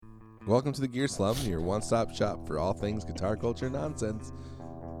Welcome to the Gear Slum, your one-stop shop for all things guitar culture nonsense.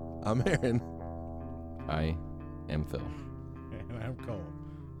 I'm Aaron. I am Phil. And I'm Cole.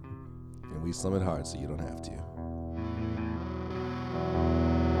 And we slum it hard so you don't have to.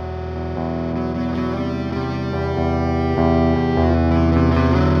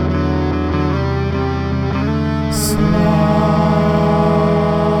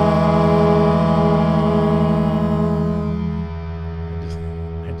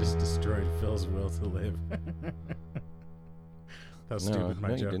 I just destroyed Phil's will to live. How stupid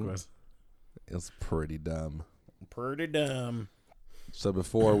my joke was. It was pretty dumb. Pretty dumb. So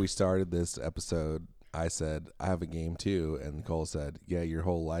before we started this episode, I said, I have a game too. And Cole said, yeah, your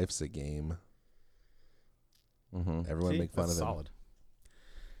whole life's a game. Mm-hmm. Everyone make fun of him. Solid.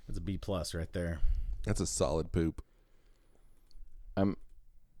 That's a B+ right there. That's a solid poop.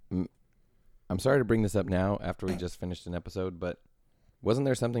 I'm sorry to bring this up now after we just finished an episode, but wasn't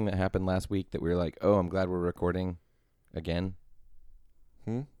there something that happened last week that we were like, oh, I'm glad we're recording again?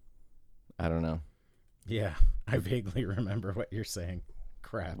 I don't know. Yeah, I vaguely remember what you're saying.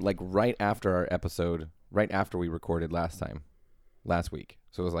 Crap. Like right after our episode, right after we recorded last week.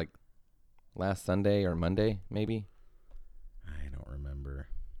 So it was like last Sunday or Monday, maybe? I don't remember.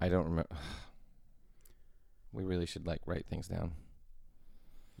 I don't remember. We really should like write things down.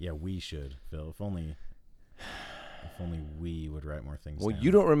 Yeah, we should, Phil. If only we would write more things Well, down.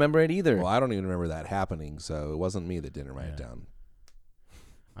 you don't remember it either. Well, I don't even remember that happening, so it wasn't me that didn't write it down.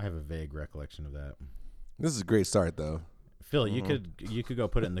 I have a vague recollection of that. This is a great start, though. Phil, you could go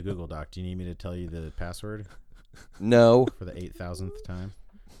put it in the Google Doc. Do you need me to tell you the password No. for the 8,000th time?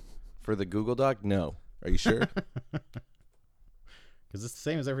 For the Google Doc? No. Are you sure? Because it's the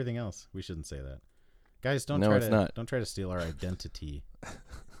same as everything else. We shouldn't say that, guys. Don't No, it's not. Don't try to steal our identity.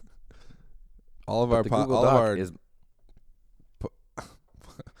 All of But our the Google Doc is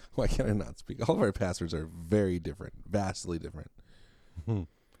why can't I not speak? All of our passwords are very different, vastly different.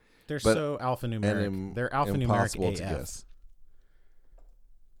 They're But- so alphanumeric. They're alphanumeric impossible AF. to guess.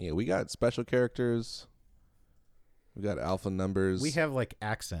 Yeah, we got special characters. We got alpha numbers. We have like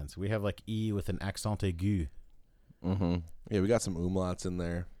accents. We have like E with an accent aigu. Mm-hmm. Yeah, we got some umlauts in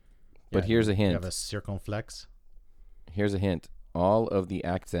there. But here's a We hint. have a circumflex. Here's a hint. All of the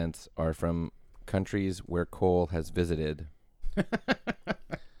accents are from countries where Cole has visited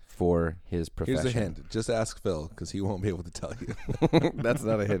for his profession. Here's a hint. Just ask Phil, because he won't be able to tell you. That's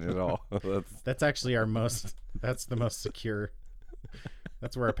not a hint at all. That's actually our most. That's the most secure.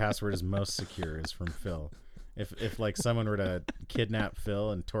 That's where our password is most secure, is from Phil. If like someone were to kidnap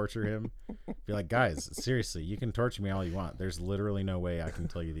Phil and torture him, be like, guys, seriously, you can torture me all you want. There's literally no way I can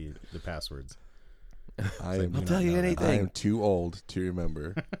tell you the passwords. I'll tell you anything. I am too old to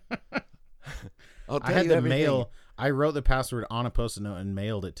remember. I had to mail. I wrote the password on a Post-it note and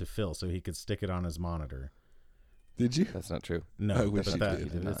mailed it to Phil so he could stick it on his monitor. Did you? That's not true. No, I wish but you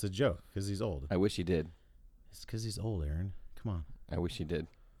did. It's a joke because he's old. I wish he did. It's because he's old, Aaron. Come on. I wish he did.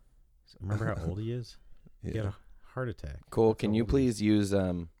 Remember how old he is? He had Yeah. a heart attack. Cole, That's can how you old he is. please use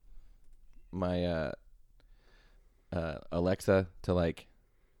my Alexa to like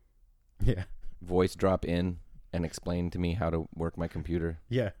Yeah. voice drop in and explain to me how to work my computer?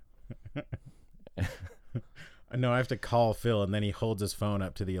 Yeah. No, I have to call Phil, and then he holds his phone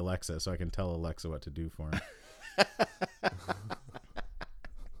up to the Alexa so I can tell Alexa what to do for him.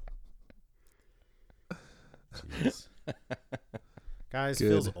 Jeez. Guys, Good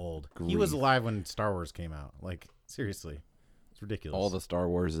Phil's old. He was grief. alive when Star Wars came out. Like, seriously. It's ridiculous. All the Star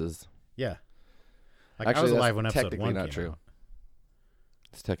Warses. Yeah. Like, Actually, I was that's alive when episode technically 1 not came true. out.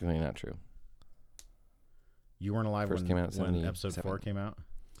 It's technically not true. You weren't alive First when, came out in when episode 4 77. came out?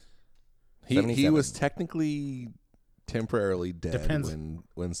 He 77. was technically temporarily dead Depends.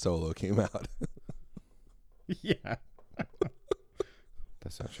 when Solo came out. Yeah.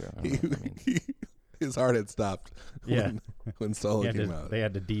 That's not true. I don't know what that means. His heart had stopped Yeah. when Solo They had came to- out. They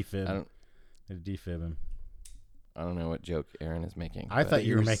had to defib. I don't. They had to defib him. I don't know what joke Aaron is making. I but thought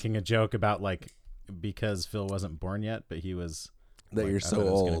you were you're making a joke about like because Phil wasn't born yet, but he was. that like, you're I so thought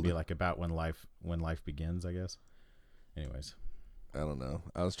it was gonna old. be like about when life begins, I guess. Anyways, I don't know.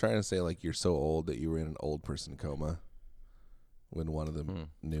 I was trying to say like you're so old that you were in an old person coma when one of the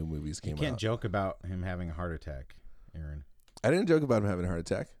new movies you came can't out. joke about him having a heart attack, Aaron. I didn't joke about him having a heart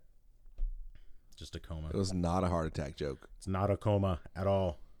attack. Just a coma. It was not a heart attack joke. It's not a coma at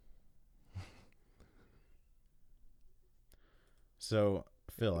all. So,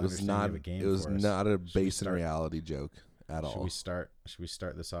 Phil, I It was understand not. you have a game It was for us. not a Should we based in start- reality joke at Should all. we start? Should we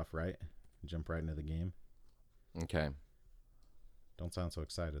start this off right? Jump right into the game. Okay. Don't sound so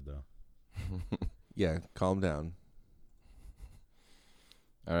excited though. Yeah, calm down.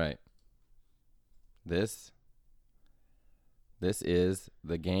 All right. This is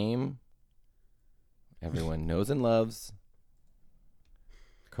the game everyone knows and loves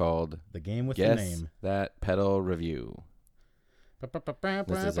called The game with the Guess name. That Pedal Review.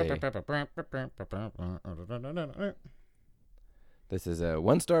 This is a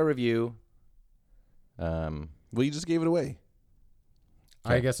 1-star review. Well, you just gave it away.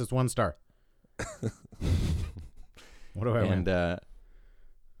 I guess it's 1 star. What do I win?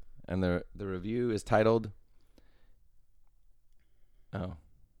 And the review is titled. Oh,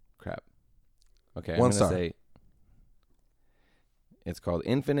 crap. Okay, 1 I'm star. gonna say it's called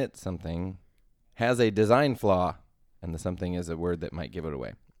Infinite Something Has a Design Flaw, and the something is a word that might give it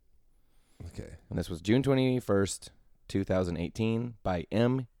away. Okay. And this was June 21st, 2018 by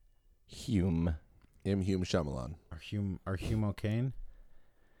M. Hume. M. Hume Shyamalan. Are Hume Kane?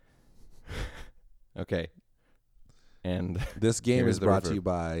 Okay. And This game Here's is the brought to reverb. you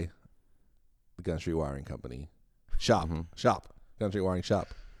by the Gun Street Wiring Company. Shop. Mhm. Shop. Gun Street Wiring Shop.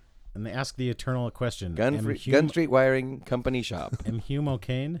 And they ask the eternal question. Gun Street Wiring Company Shop. M. Hume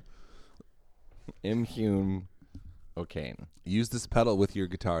O'Kane? M. Hume O'Kane. Use this pedal with your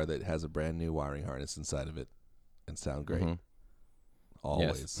guitar that has a brand new wiring harness inside of it and sound great. Mhm.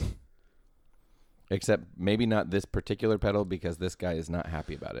 Always. Except maybe not this particular pedal because this guy is not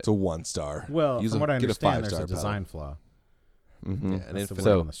happy about it. It's a 1 star. Well, Use from what I get understand, there's 5-star a pedal. design flaw. Mhm. Yeah, an That's the infinite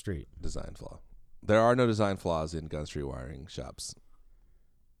word on the street. design flaw. There are no design flaws in Gun Street Wiring Shops.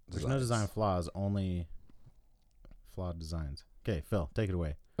 There's no design flaws, only flawed designs. Okay, Phil, take it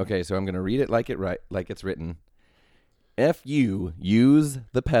away. Okay, so I'm going to read it like it's written. If you use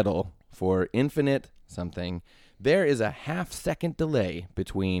the pedal for infinite something, there is a half-second delay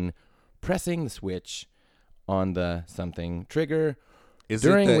between pressing the switch on the something trigger, Is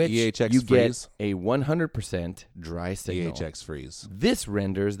during it the which EHX you freeze? get a 100% dry signal. EHX freeze. This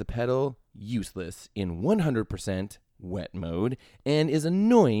renders the pedal useless in 100% wet mode and is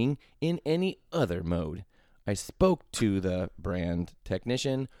annoying in any other mode. I spoke to the brand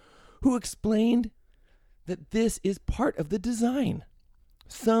technician who explained that this is part of the design.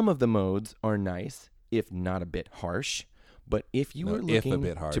 Some of the modes are nice, if not a bit harsh, but if you No, are if a looking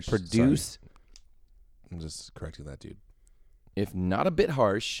bit harsh, to produce, I'm just correcting that dude. if not a bit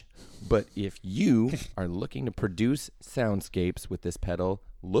harsh, but if you are looking to produce soundscapes with this pedal,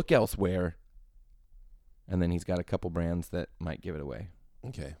 look elsewhere. And then he's got a couple brands that might give it away.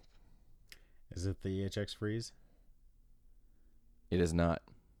 Okay. Is it the EHX freeze? It is not.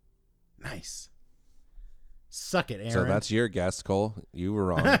 Nice. Suck it, Aaron. So that's your guess, Cole. You were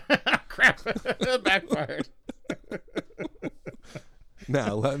wrong. crap. Backfired.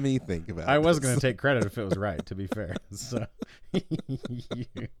 Now let me think about it. I was going to take credit if it was right, to be fair. So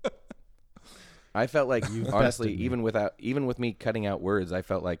I felt like honestly, bested me. even with me cutting out words, I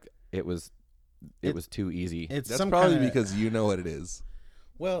felt like it was too easy. it's That's some probably kinda, because you know what it is.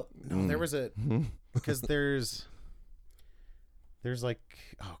 Well, no, there was a because there's like,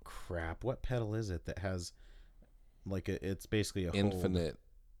 oh crap, what pedal is it that has like it's basically a hold. Infinite.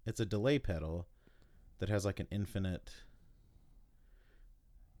 It's a delay pedal that has like an infinite,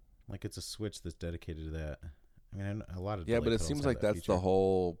 like it's a switch that's dedicated to that. I mean, I know a lot of Yeah, delay but it pedals seems have like that that's feature. the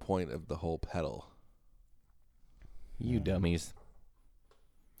whole point of the whole pedal. You dummies.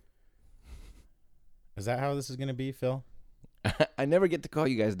 Is that how this is going to be, Phil? I never get to call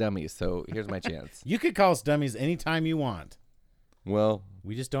you guys dummies, so here's my chance. You could call us dummies anytime you want. Well,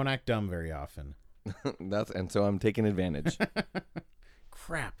 We just don't act dumb very often. so I'm taking advantage.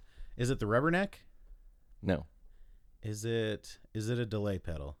 Crap. Is it the rubberneck? No. Is it a delay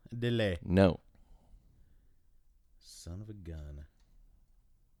pedal? Delay. No. Son of a gun.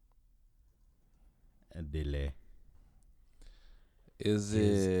 A delay. Is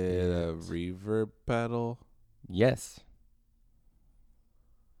Is it a it- reverb pedal? Yes.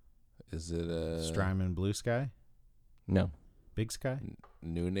 Is it a Strymon Blue Sky? No. Big Sky?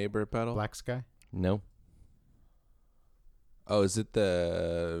 new neighbor pedal? Black Sky? No. Oh, is it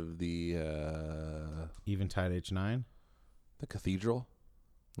the Eventide H9? cathedral?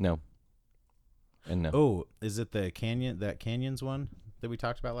 No. And no. Oh, is it the Canyon? That Canyons one that we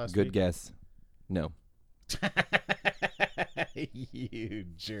talked about last Good week? guess. No. You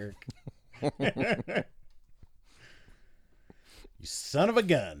jerk. You son of a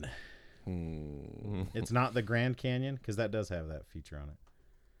gun. It's not the Grand Canyon because that does have that feature on it.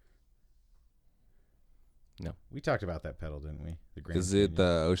 No. We talked about that pedal, didn't we? The Grand Is it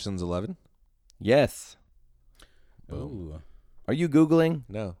the Ocean's 11? Yes. Ooh. Are you Googling?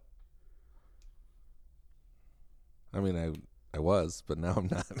 No. I mean, I was, but now I'm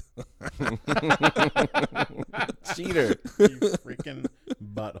not. Cheater. You freaking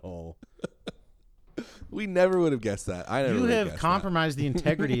butthole. We never would have guessed that. I never You would have guessed compromised the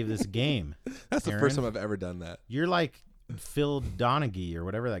integrity of this game. that. That's the Aaron. first time I've ever done that. You're like Phil Donaghy or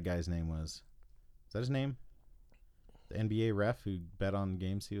whatever that guy's name was. Is that his name? The NBA ref who bet on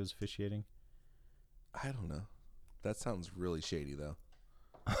games he was officiating. I don't know. That sounds really shady, though.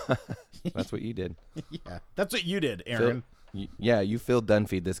 That's what you did. Yeah, that's what you did, Aaron. You Phil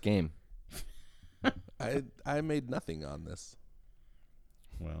Dunphy this game. I made nothing on this.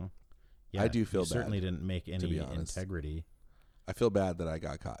 Well, I do feel you certainly bad, didn't make any be honest. integrity. I feel bad that I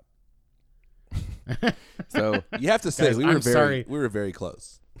got caught. So You have to say Guys, we I'm were very sorry. we were very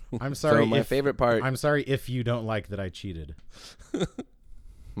close. I'm sorry. so my if, favorite part I'm sorry if you don't like that I cheated.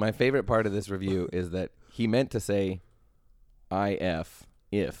 my favorite part of this review is that he meant to say if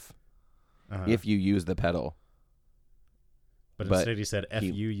Uh-huh. if you use the pedal, but but instead he said, "F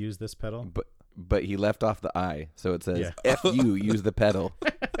he- you use this pedal." but he left off the I, so it says Yeah. F you use the pedal.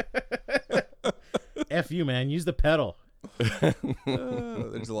 F you, man. Use the pedal.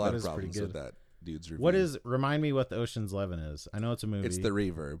 There's a lot That of is pretty problems with good. that dude's review. What is? Remind me what the Ocean's 11 is. I know it's a movie. It's the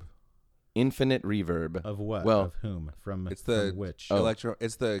reverb. Infinite reverb. of what? Well, of whom? From It's the from which? Oh.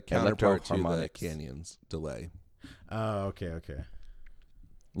 It's the counterpart to the Electro-harmonics. Canyon's delay. Oh, okay.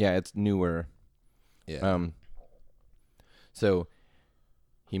 Yeah, it's newer. Yeah. So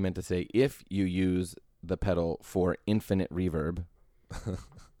he meant to say if you use the pedal for infinite reverb,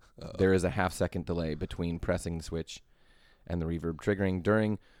 there is a half-second delay between pressing the switch and the reverb triggering,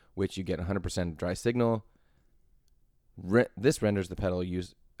 during which you get 100% dry signal. This renders the pedal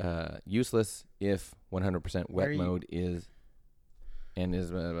useless if 100% Why are wet you- mode is and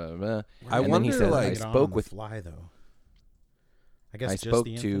is blah, blah, blah. I And then wonder, he says, like- I Get on spoke the with fly though. I guess I just spoke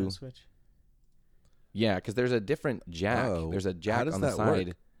the to- infinite switch. Yeah, because there's a different jack. Oh, There's a how jack does on the that work?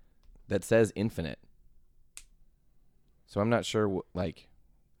 side that says infinite. So I'm not sure.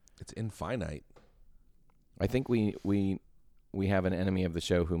 It's infinite. I think we have an enemy of the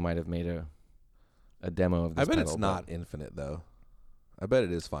show who might have made a demo of this. I bet pedal, it's not infinite though. I bet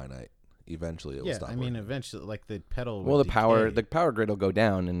it is finite. Eventually, it will Yeah, stop. I mean, working. eventually, like the pedal. Well, would the decay. power grid will go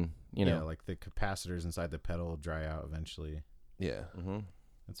down, and yeah, like the capacitors inside the pedal will dry out eventually. Yeah, hmm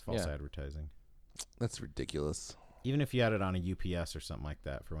That's false Yeah. advertising. that's ridiculous. Even if you had it on a UPS or something like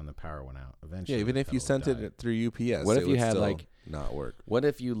that for when the power went out, eventually. Yeah, even the if you pedal sent would die. it through UPS, What if it you would had, still like- not work? What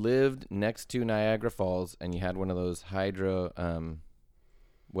if you lived next to Niagara Falls and you had one of those hydro,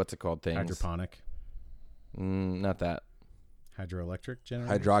 what's it called things? Hydroponic, Not that. hydroelectric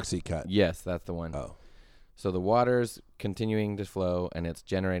generator. Hydroxy cut. Yes, that's the one. Oh, So the water's continuing to flow and it's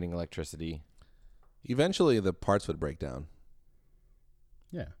generating electricity. eventually the parts would break down.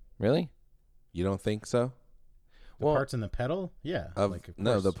 Yeah, Really? You don't think so? the Well- parts in the pedal. Yeah, Of like, of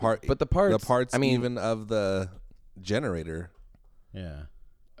no, course. the part, But the parts. the parts, I mean, even of the generator. Yeah,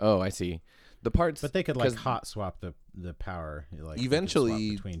 oh, I see. The parts. but they could like 'cause- hot swap the power. Like they could swap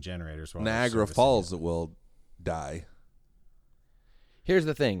Eventually, between generators. While they're Niagara servicing Falls it. will die. Here's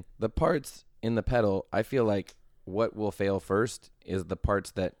the thing: the parts in the pedal. I feel like what will fail first is the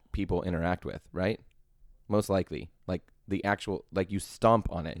parts that people interact with. Right? Most likely, like the actual, like you stomp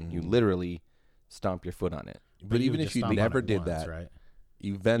on it. You Mhm. literally stomp your foot on it. But you even would if just you stomp on never it did once, that, right?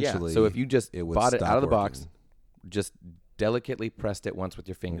 eventually, Yeah. So if you just it would bought it stop out of the working. box, just delicately pressed it once with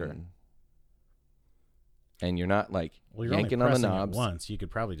your finger, Mm. and you're not like Well, you're yanking only on the pressing knobs. it once. You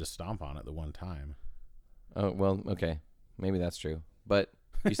could probably just stomp on it the one time. Oh well, okay, maybe that's true. But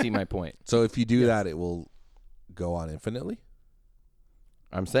you see my point. So if you do Yes. that, it will go on infinitely.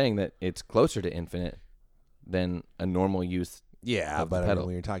 I'm saying that it's closer to infinite than a normal use. Yeah, Of the but I mean, pedal.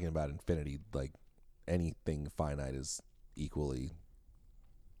 when you're talking about infinity, like anything finite is equally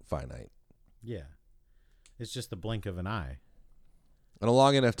finite. Yeah, it's just the blink of an eye. On a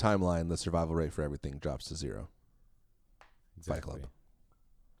long enough timeline, the survival rate for everything drops to 0. Fight Club.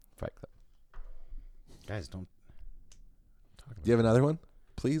 Fight Club. Guys, don't talk about Do you have another one,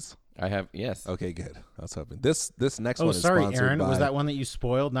 please? I have yes. Okay, good. I was hoping this next Oh, one is sorry, sponsored Aaron. by. Was that one that you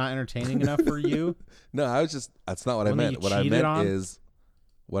spoiled? Not entertaining enough for you? No, I was just. That's not what I One that meant. you What I cheated meant on? is.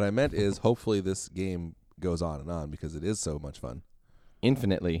 What I meant is. Hopefully, this game goes on and on because it is so much fun.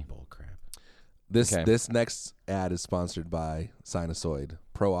 Infinitely. Bull crap. This Okay. this next ad is sponsored by Sinusoid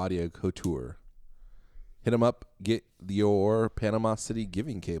Pro Audio Couture. Hit them up. Get your Panama City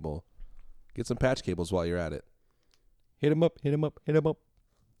giving cable. Get some patch cables while you're at it. Hit him up. Hit him up. Hit him up.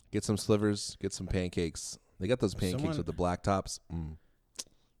 Get some slivers. Get some pancakes. They got those pancakes Someone- with the black tops.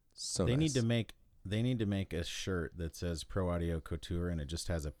 So They nice. need to make a shirt that says Pro Audio Couture and it just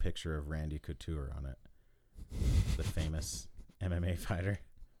has a picture of Randy Couture on it. The famous MMA fighter.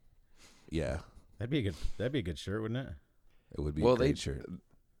 Yeah, That'd be a good shirt, wouldn't it? it would be Well, a great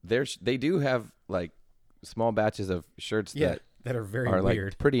they shirt. they do have like small batches of shirts that that are very are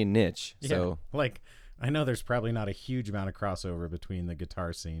weird. like pretty niche. Yeah, So like I know there's probably not a huge amount of crossover between the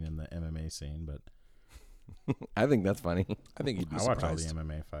guitar scene and the MMA scene, but I think that's funny. I think you'd be I watch all the surprised.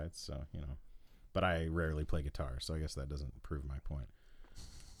 MMA fights, so But I rarely play guitar, so I guess that doesn't prove my point.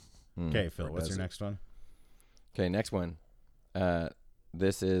 Okay, Phil, Or what's does your it? next one? Okay, next one.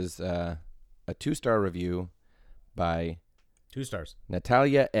 This is a 2-star review by 2 stars.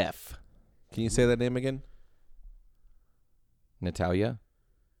 Natalia F. Can you say that name again? Natalia?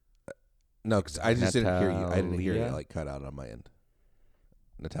 No, because I just didn't hear you. I didn't hear it Natalia? like cut out on my end.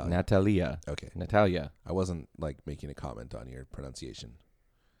 Natalia. Natalia. Okay. Natalia. I wasn't like making a comment on your pronunciation.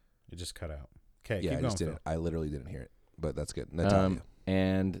 It just cut out. Okay, Yeah, keep I going, just Phil. didn't. I literally didn't hear it, but that's good. Natalia.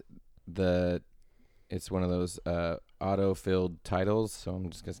 And it's one of those auto-filled titles, so I'm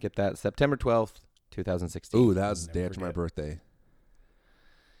just going to skip that. September 12th, 2016. Ooh, that was the Never day after my forget. birthday.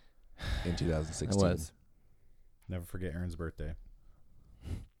 In 2016. It was. Never forget Aaron's birthday.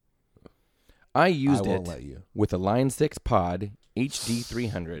 I I used won't it let you. with a Line 6 Pod HD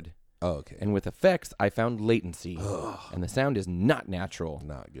 300, Oh, okay. and with effects, I found latency, Ugh, and the sound is not natural.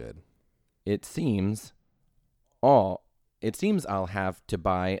 not good. It seems I'll have to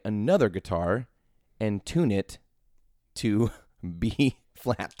buy another guitar and tune it to B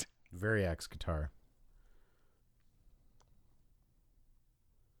flat. Variax guitar.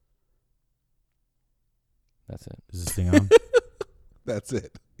 That's it. Is this thing on? That's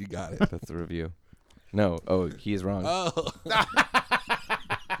it. You got it. That's the review. No. Oh, he's wrong. Oh.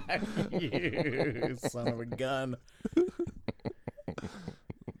 You son of a gun.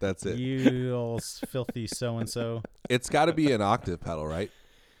 That's it. You old filthy so-and-so. It's got to be an octave pedal, right?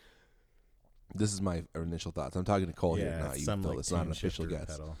 This is my initial thoughts. I'm talking to Cole here, Yeah, not you, some Phil. like It's not an tune official shifter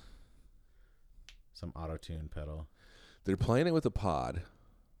guess. pedal. Some auto-tune pedal. They're playing it with a pod,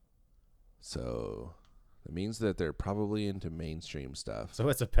 so it means that they're probably into mainstream stuff. So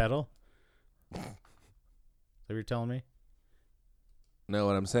it's a pedal? Is that what you're telling me? No,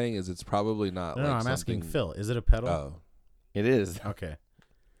 what I'm saying is it's probably not. No, like I'm asking something- Phil. Is it a pedal? Oh, It is. Okay.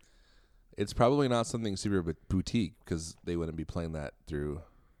 it's probably not something super boutique because they wouldn't be playing that through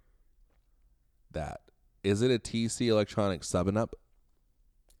that. Is it a TC Electronic 7-Up?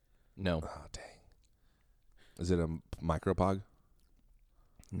 No. Oh, dang. Is it a micropog?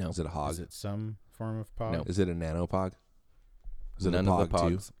 No. Is it a hog? Is it some form of pog? No. Is it a nanopog? Is it None a of pog the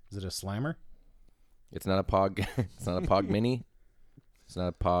too? pogs. Is it a slammer? It's not a pog. It's not a pog mini. It's not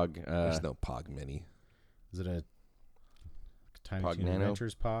a pog. There's no pog mini. Is it a Tiny Pog Toon Nano?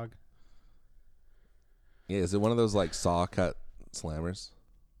 Adventures pog? Yeah, is it one of those like saw cut slammers?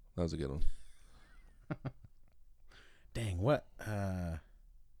 That was a good one. Dang, what?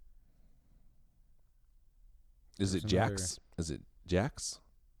 Is it There's another- Jax? Is it Jax?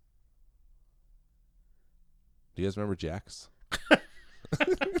 Do you guys remember Jax?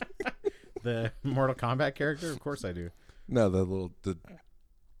 The Mortal Kombat character? Of course I do. No,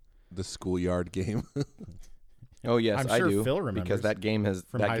 the schoolyard game. Oh yes, I'm I sure do. Phil remembers because that game is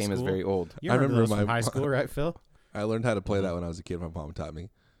from high is school. very old. You I remember, remember those from my- high school, right, Phil? I learned how to play that when I was a kid. My mom taught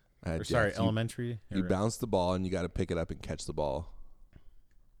me. I had Or, sorry, Jax. elementary. You bounce the ball and you got to pick it up and catch the ball.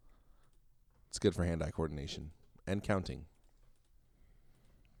 It's good for hand-eye coordination and counting.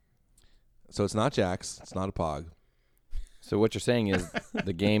 So it's not Jax. It's not a pog. So what you're saying is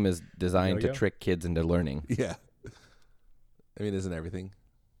the game is designed to Yo-yo? trick kids into learning. Yeah. I mean, isn't everything?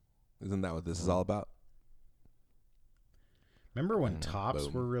 Isn't that what this is all about? Remember when I don't know. tops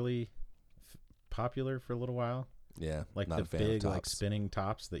Boom. were really popular for a little while? Yeah. Like not the a fan big, of like tops. spinning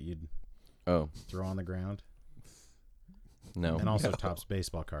tops that you'd Oh throw on the ground. no. And also No. tops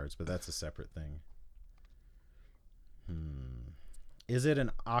baseball cards, but that's a separate thing. Is it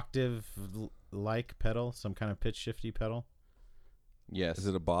an octave-like pedal? Some kind of pitch shifty pedal? Yes. Is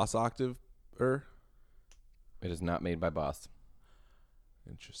it a Boss octave? It is not made by Boss.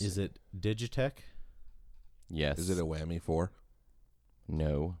 Interesting. Is it Digitech? Yes. Is it a whammy 4?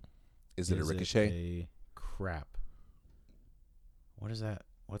 No. Is it a Ricochet? a crap. What is that?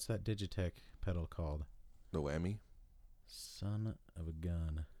 What's that Digitech pedal called? The whammy? Son of a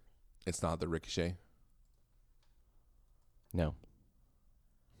gun. It's not the Ricochet. No.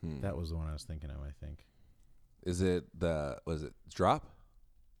 That was the one I was thinking of, I think. Is it was it Drop?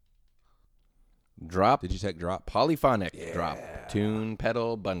 Drop. Did you take Drop? Polyphonic drop. Tune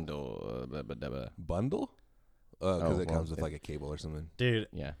pedal bundle. Blah, blah, blah, blah. Bundle? Because Oh, it well, comes with it- like a cable or something. Dude,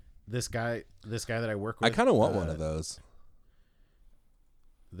 Yeah. this guy that I work I with. kind of want one of those.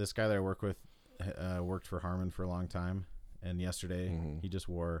 This guy that I work with worked for Harman for a long time, and yesterday Mhm.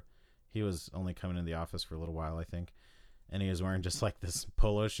 he was only coming in the office for a little while, I think, and he was wearing just like this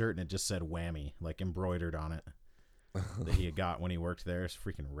polo shirt, and it just said Whammy, like embroidered on it, that he had got when he worked there. It's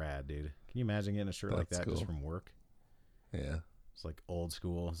freaking rad, dude. Can you imagine getting a shirt like That's that cool. just from work? Yeah. It's like old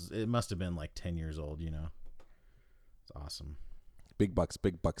school. It must have been like 10 years old, you know. It's awesome. Big bucks,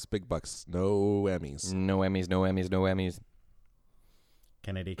 big bucks, big bucks. No Emmys. No Emmys, no Emmys, no Emmys.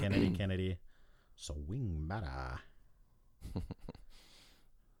 Kennedy. Swing bada.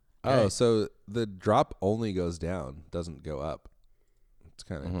 Oh, Okay. so the drop only goes down, doesn't go up. It's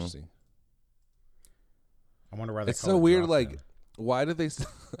kind of Mhm. interesting. I wonder why they It's call so it weird. drop Like, then. why did they?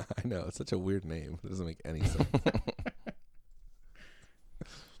 I know it's such a weird name. It doesn't make any sense.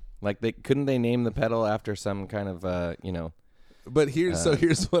 Like couldn't they name the pedal after some kind of But here's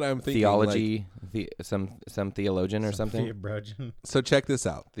what I'm thinking. theology, some theologian or Some something? Theobrogen. So check this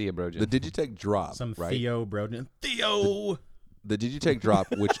out. Theobrogen. The Digitech drop, Some right? Theobrogen. Theo! The Digitech drop,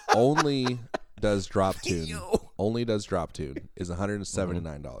 which only does drop tune, is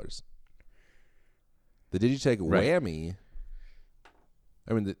 $179. The Digitech Right. Whammy,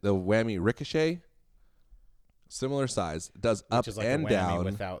 the Whammy Ricochet, similar size, does up Which is like and a whammy down.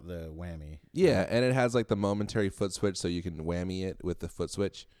 without the whammy. Yeah, and it has like the momentary foot switch, so you can whammy it with the foot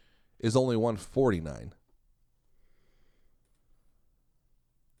switch. Is only $149.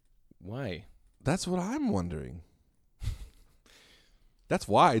 Why? That's what I'm wondering. That's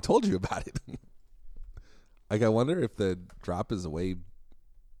why I told you about it. Like, I wonder if the drop is away.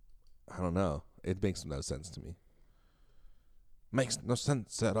 I don't know. It makes no sense to me. Makes no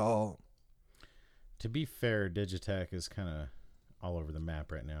sense at all. To be fair, Digitech is kind of all over the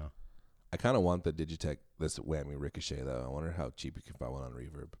map right now. I kind of want the Digitech, this Whammy Ricochet, though. I wonder how cheap you can buy one on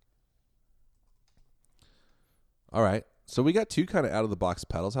Reverb. All right. So we got two kind of out-of-the-box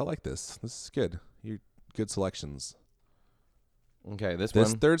pedals. I like this. This is good. Good selections. Okay, this This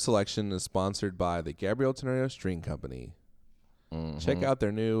one. third selection is sponsored by the Gabriel Tenorio String Company. Check out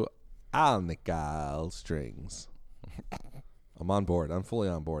their new Alnical strings. I'm on board. I'm fully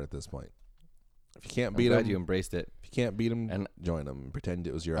on board at this point. If you can't I'm beat glad them, you embraced it. if you can't beat them, And join them. Pretend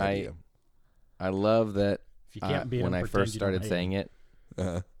it was your I- idea. I love that If you can't beat when 'em, I pretend first you don't started hate saying 'em.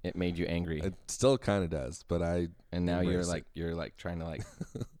 it, it made you angry. It still kind of does, but And now you're embrace it. like trying to like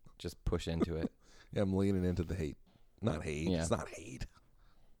just push into it. I'm leaning into the hate. Not hate. Yeah. It's not hate.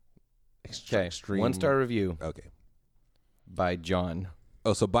 Okay, Extreme. 1-star review Okay. by John.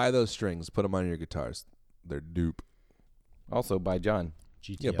 Oh, so buy those strings. Put them on your guitars. They're dupe. Also by John.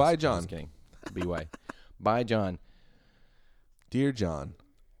 GTS. Yeah, by John. Just kidding. BY. By John. Dear John.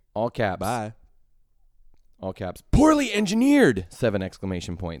 All caps. Bye. All caps. Poorly engineered! 7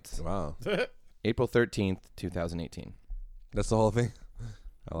 exclamation points. Wow. April 13th, 2018. That's the whole thing?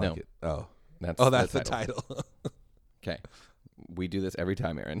 I like No. it. Oh. That's Oh, that's the title. Okay. We do this every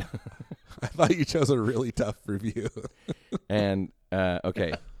time, Aaron. I thought you chose a really tough review. And,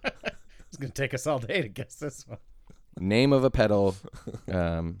 okay. It's going to take us all day to guess this one. Name of a pedal,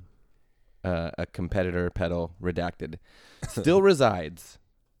 a competitor pedal, redacted. Still resides.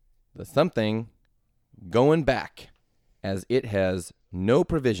 The something going back, as it has no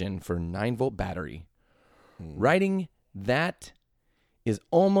provision for 9-volt battery. Writing that is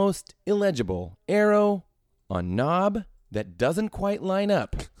almost illegible. Arrow on knob that doesn't quite line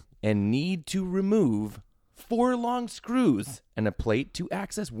up and need to remove 4 long screws and a plate to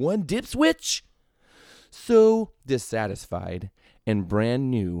access 1 dip switch. So dissatisfied and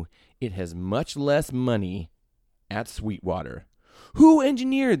brand new, it has much less money at Sweetwater. Who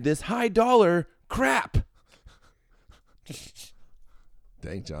engineered this high dollar crap?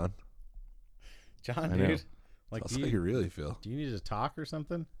 Dang, John. John, I know. dude. Like, That's do how you, you really feel. do you need to talk or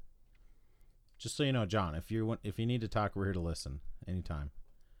something? Just so you know, John, if you need to talk, we're here to listen anytime.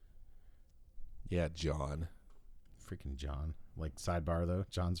 Yeah, John. Freaking John. Like, sidebar, though,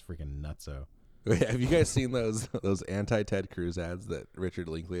 John's freaking nutso. Wait, have you guys seen those anti-Ted Cruz ads that Richard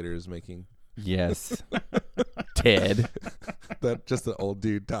Linklater is making? Yes. Ted. That just an old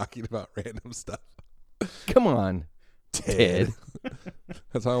dude talking about random stuff. Come on. Ted.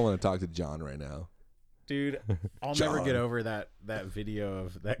 That's how I want to talk to John right now. Dude, I'll John. never get over that video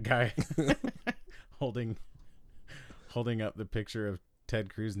of that guy holding up the picture of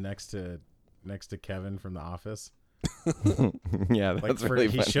Ted Cruz next to Kevin from The Office. Yeah, Like that's really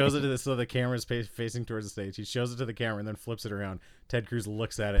he funny. shows it to so the camera's facing towards the stage. He shows it to the camera and then flips it around. Ted Cruz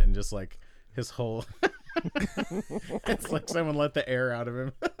looks at it and just like his whole it's like someone let the air out of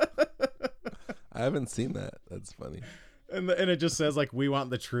him. I haven't seen that. That's funny. And it just says like "We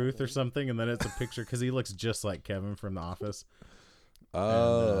want the truth" or something, and then it's a picture because he looks just like Kevin from The Office.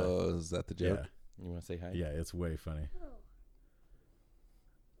 Oh, is that the Yeah, joke? You want to say hi? yeah, it's way funny.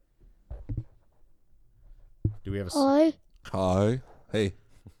 Do we have a Hi. Hi. Hey.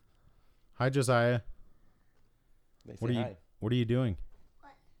 Hi, Josiah? They say What are you hi. What are you doing?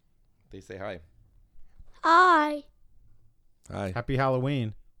 They say hi. Hi. Hi. Happy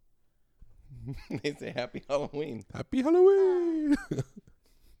Halloween. They say happy Halloween. Happy Halloween.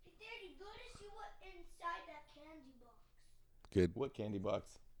 Daddy, go to see what inside that candy box. Good. What candy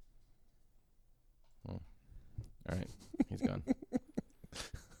box? Oh. All right. He's gone.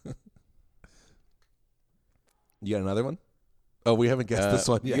 You got another one? Oh, we haven't guessed this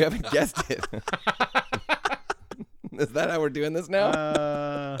one yet. You haven't guessed it. Is that how we're doing this now?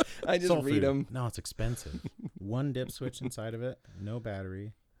 I just soul read food. them. No, it's expensive. One dip switch inside of it. No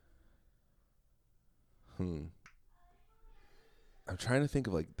battery. I'm trying to think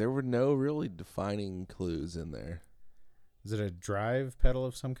of there were no really defining clues in there. Is it a drive pedal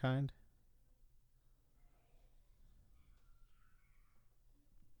of some kind?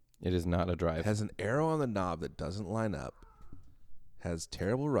 It is not a It drive. has an arrow on the knob that doesn't line up. Has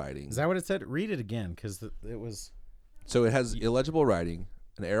terrible writing. Is that what it said? Read it again, because it was... So it has illegible writing,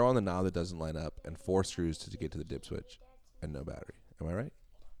 an arrow on the knob that doesn't line up, and 4 screws to get to the dip switch, and no battery. Am I right?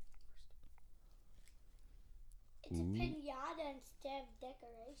 It's a pinata instead of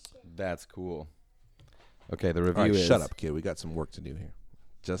decoration. That's cool. Okay, the review All right, is... shut up, kid. We got some work to do here.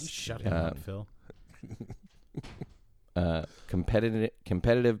 Just Shut him up, Phil.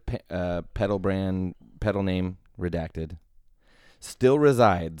 Competitive pedal brand, pedal name redacted. Still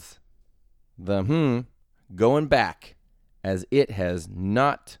resides. The going back, as it has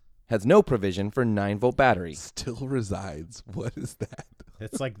no provision for 9-volt battery. still resides. What is that?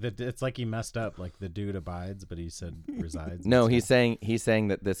 It's like he messed up. Like the dude abides, but he said resides. No, instead. he's saying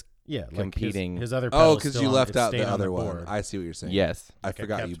that this yeah, like competing- His other Oh, pedal's because still you on- left it out stayed the on other one. board. I see what you're saying. yes. I Like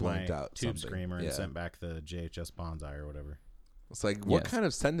forgot kept you blanked my out tube something. screamer and Yeah. sent back the JHS Bonsai or whatever. It's like, what Yes. kind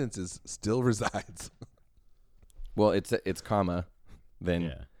of sentence is still resides? Well, it's comma, then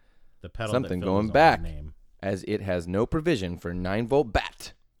Yeah, the pedal something that going fills back. on the name. as it has no provision for 9-volt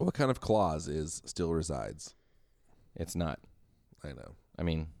bat. What kind of clause is still resides? It's not. I know. I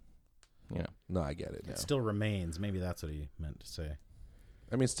mean, No, I get it now. It still remains. Maybe that's what he meant to say.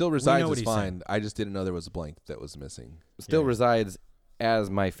 I mean, still resides what is he's fine. saying. I just didn't know there was a blank that was missing. still Yeah. resides as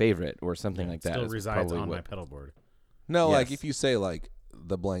my favorite or something like that. Still is resides probably on what- my pedal board. No, like Yes. if you say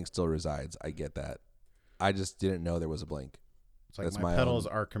the blank still resides, I get that. I just didn't know there was a blank. It's like That's my my pedals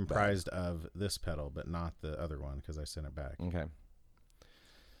own are comprised of this pedal, but not the other one because I sent it back. Okay.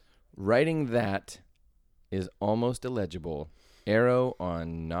 Writing that is almost illegible. Arrow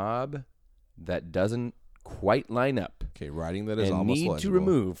on knob that doesn't quite line up. Okay, writing that is And almost need legible. to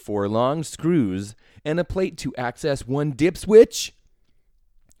remove 4 long screws and a plate to access 1 dip switch.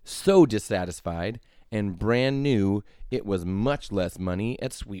 So dissatisfied and brand new, it was much less money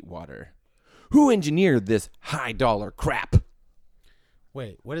at Sweetwater. Who engineered this high dollar crap?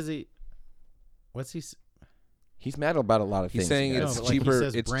 Wait, what is he? What's he? He's mad about a lot of He's things. saying guys. it's but like cheaper- He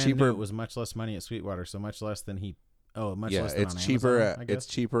says it's brand cheaper- New, it was much less money at Sweetwater, so much less than he. Oh, much Yeah, less than it's on cheaper. Amazon, I It's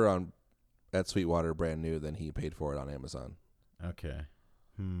guess? cheaper at Sweetwater brand new than he paid for it on Amazon. Okay.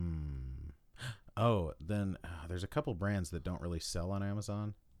 Oh, then there's a couple brands that don't really sell on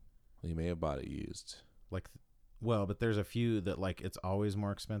Amazon. He may have bought it used. But there's a few that it's always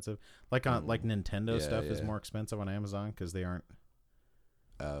more expensive. Like Nintendo Yeah, stuff is yeah. more expensive on Amazon because they aren't.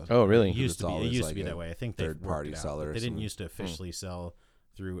 Oh, really? It used it's to be. It always used to like be a that way. I think they've third-party worked it out, seller but or They didn't something. used to officially sell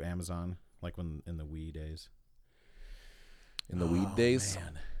through Amazon like when in the Wii days. In the weed days?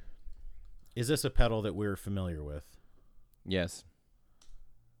 Man. Is this a pedal that we're familiar with? Yes.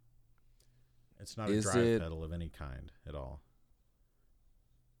 It's not a Is drive it- pedal of any kind at all.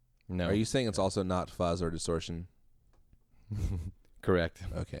 No. Are you saying it's also not fuzz or distortion? correct?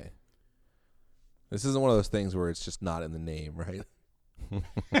 Okay. This isn't one of those things where it's just not in the name, right?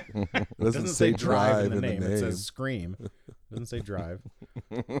 It doesn't say drive in the name. It says scream. It doesn't say drive.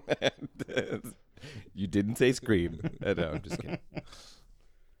 You didn't say scream. No, I'm just kidding.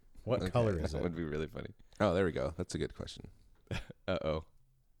 What Okay. color is That it? would be really funny. Oh, there we go. That's a good question. Uh-oh.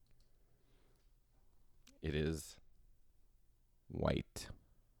 It is white.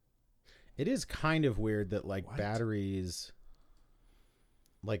 It is kind of weird that What? batteries,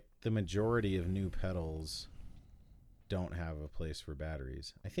 the majority of new pedals don't have a place for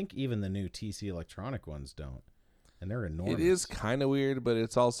batteries. I think even the new TC Electronic ones don't. And they're enormous. It is kind of weird, but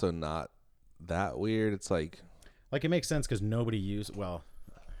it's also not that weird. It's like, it makes sense because nobody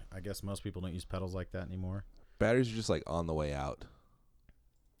I guess most people don't use pedals like that anymore. batteries are just on the way out.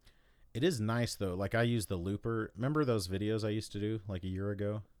 It is nice though. I use the looper. Remember those videos I used to do a year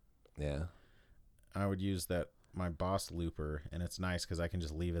ago? Yeah. I would use my Boss looper, and it's nice because I can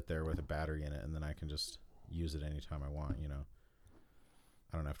just leave it there with a battery in it, and then I can just use it anytime I want.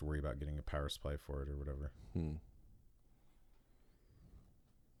 I don't have to worry about getting a power supply for it or whatever.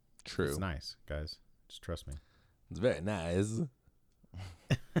 True. It's nice, guys. Just trust me. It's very nice.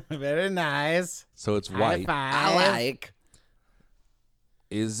 Very nice. So it's white. I like.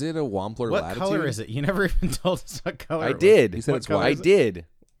 Is it a Wampler What Latitude? color is it? You never even told us what color. I it was. did. You said What it's color white. I is it? did.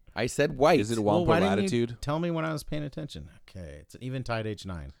 I said white. Is it a Well, Wampler why didn't you Latitude? tell me when I was paying attention. Okay, it's an Eventide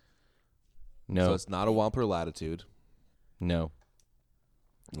H9. No. So it's not a Wampler Latitude. No.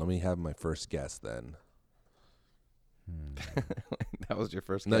 Let me have my first guess then. That was your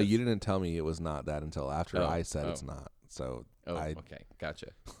first No, guess? you didn't tell me it was not that until after Oh, I said it's oh. not. So Oh, I okay. Gotcha.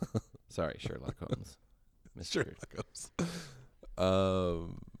 Sorry, Sherlock Holmes. Mr. Sherlock Holmes.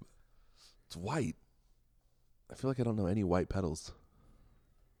 It's white. I feel like I don't know any white pedals.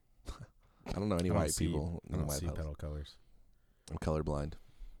 I don't know any I don't white see- people. I in don't white see pedals. pedal colors. I'm colorblind.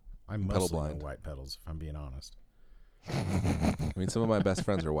 I pedal mostly know blind. white pedals, if I'm being honest. I mean, some of my best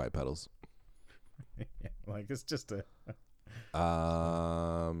friends are white pedals. Yeah, like it's just a.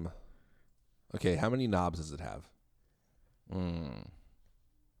 Okay, how many knobs does it have?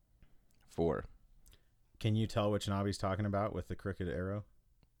 4. Can you tell which knob he's talking about with the crooked arrow?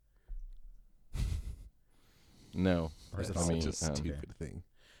 No. Or is it That's all such a just okay. stupid thing.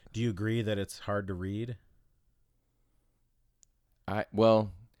 Do you agree that it's hard to read?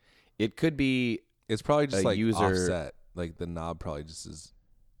 Well, it could be. It's probably just A like user- offset. Like the knob probably just is.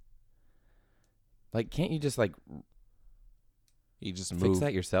 Like, can't you just like You just fix move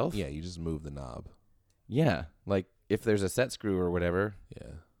that yourself? Yeah, you just move the knob. Yeah. Like if there's a set screw or whatever, Yeah.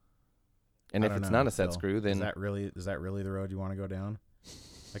 and I if don't it's know, not a set Phil. screw, then is that really the road you want to go down?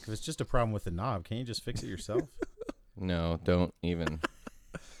 Like if it's just a problem with the knob, can't you just fix it yourself? no, don't even.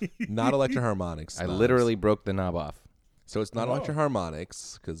 Not Electro-Harmonix. I knobs. literally broke the knob off. So it's not Oh.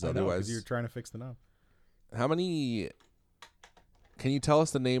 Electro-Harmonix because I know, 'cause otherwise. you're trying to fix the knob. How many? Can you tell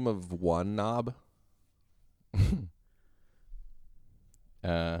us the name of one knob?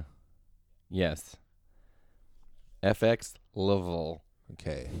 Yes. FX level.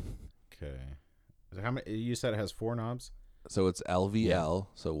 Okay. Okay. How many? You said it has 4 knobs. So it's LVL.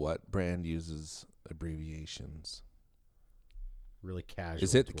 So what brand uses abbreviations? Really casual.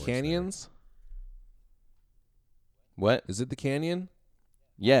 Is it the towards Canyons? What? Is it the Canyon?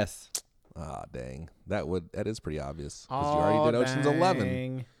 Yes. Ah, dang. That is pretty obvious. there. Because you already did Ocean's 11.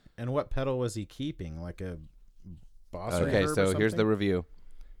 Dang. And what pedal was he keeping? Like a boss Okay, reverb or so here's the something? review.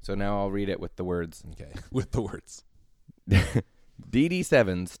 So now I'll read it with the words. Okay. With the words.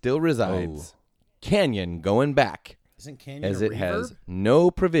 DD7 still resides. Oh. Canyon going back, Isn't Canyon as a it reverb? has no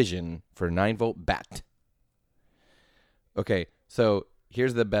provision for 9-volt bat. Okay, so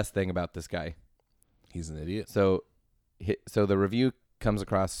here's the best thing about this guy. He's an idiot. So the review comes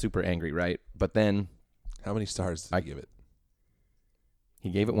across super angry, right? But then How many stars did you give it?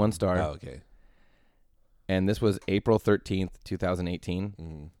 he gave it 1 star, Oh, okay. and this was April 13th, 2018.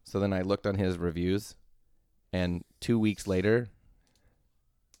 Mm. So then I looked on his reviews, and 2 weeks later,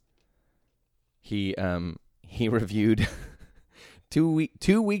 he reviewed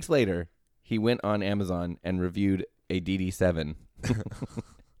 2 weeks later, he went on Amazon and reviewed a DD7.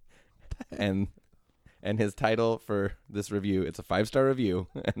 and his title for this review, it's a 5-star review,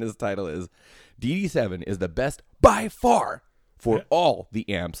 and his title is DD7 is the best by far for all the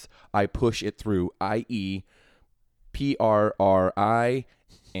amps I push it through, i.e. PRRI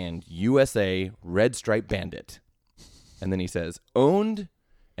and USA Red Stripe Bandit. And then he says, owned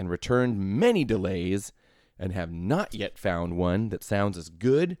and returned many delays and have not yet found one that sounds as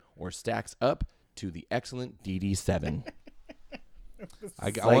good or stacks up to the excellent DD7.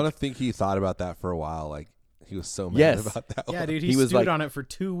 I want to think he thought about that for a while. Like, he was so mad Yes. about that Yeah, one. dude, He he was stewed like- on it for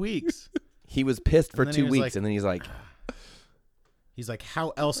 2 weeks. He was pissed for And then he 2 was weeks, like- and then he's like, He's like,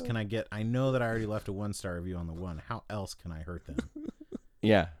 how else can I get? I know that I already left a 1-star review on the one. How else can I hurt them?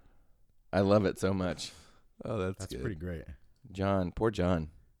 yeah, I love it so much. Oh, that's That's good. pretty great. John, poor John.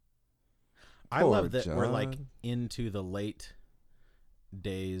 I Poor love that we're like John. into the late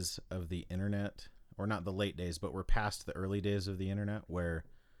days of the internet, or not the late days, but we're past the early days of the internet where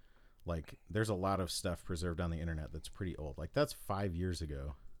like there's a lot of stuff preserved on the internet that's pretty old. Like that's 5 years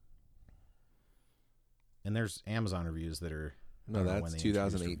ago. And there's Amazon reviews that are I No, don't know when that's they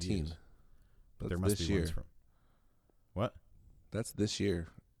introduced 2018. reviews, but That's there must this be year. ones from What? That's this year.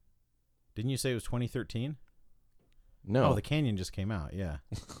 Didn't you say it was 2013? No, Oh, the Canyon just came out. Yeah.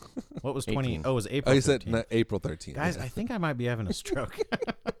 What was 20? 18. Oh, it was April. Oh, you said 13th. April 13th. Guys, Yeah. I think I might be having a stroke.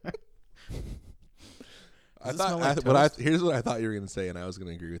 I it smell thought like toast? here's what I thought you were going to say, and I was going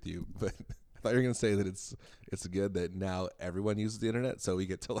to agree with you, but I thought you were going to say that it's good that now everyone uses the internet, so we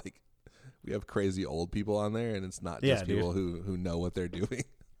get to like we have crazy old people on there, and it's not Yeah, just dude. people who know what they're doing.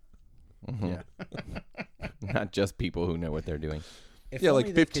 Yeah. Not just people who know what they're doing. If Yeah, only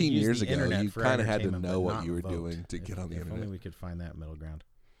like they could 15 use years the ago, internet you for kinda had to entertainment, know but what not you were vote. doing to get on the If internet. only we could find that middle ground.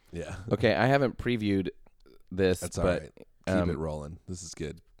 Yeah, Okay, I haven't previewed this, that's all but right. Keep um, it rolling. This is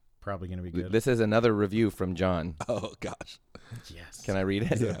good. Probably going to be good. this is another review from John. Oh gosh. Yes. Can I read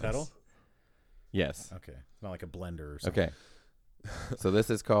it? Is it Yes. a pedal? Yes. Okay. It's not like a blender or something. Okay. So this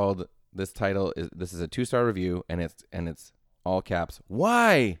is called. This title is. This is a 2-star review, and it's all caps.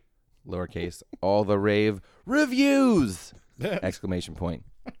 Why? Lowercase. All the rave reviews! Exclamation point.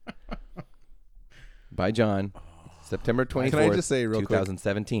 By John. September 24th, Can I just say real quick,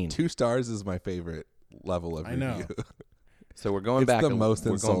 2017. 2 stars is my favorite level of I review. know. So we're going It's back. the most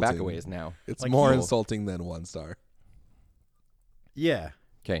we're going back a insulting. ways now. It's Like more you- insulting than 1 star. Yeah.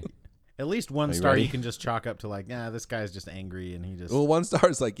 Okay. At least 1 Are you star ready? you can just chalk up to like, this guy's just angry and he just Well, 1 star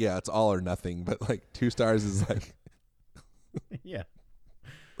is like, yeah, it's all or nothing, but like 2 stars is like, yeah.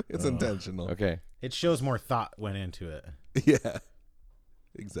 it's intentional. Okay. It shows more thought went into it. Yeah,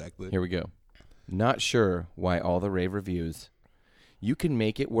 exactly. Here we go. Not sure why all the rave reviews. You can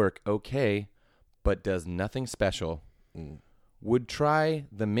make it work okay, but does nothing special. Would try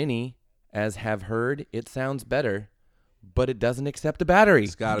the Mini, as have heard it sounds better, but it doesn't accept a battery.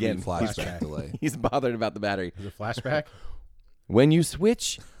 It's got to be Again, flashback delay. He's bothered about the battery. Is it flashback? When you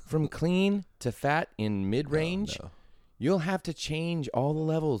switch from clean to fat in mid-range, no. you'll have to change all the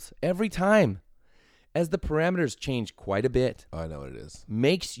levels every time, as the parameters change quite a bit. Oh, I know what it is.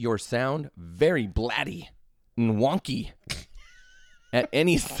 Makes your sound very blatty and wonky at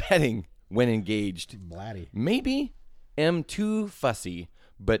any setting when engaged. Blatty. Maybe am too fussy,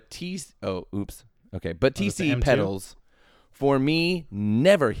 but TC it's the M2? pedals for me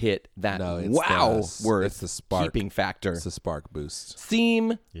never hit that No, it's wow the- worth it's the spark. keeping factor. It's a spark boost.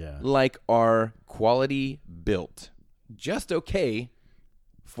 Seem Yeah. like are quality built. Just okay,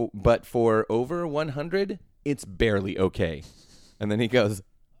 but for over 100, it's barely okay. And then he goes,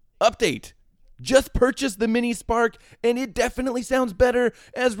 update. Just purchased the Mini Spark, and it definitely sounds better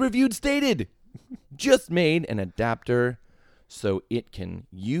as reviewed stated. Just made an adapter so it can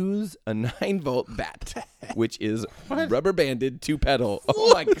use a 9-volt bat, which is rubber banded to pedal.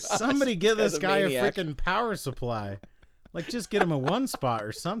 Oh my god! Somebody give this guy a maniac. freaking power supply. Like, just get him a 1 spot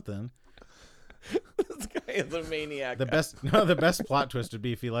or something. This guy is a maniac. The best plot twist would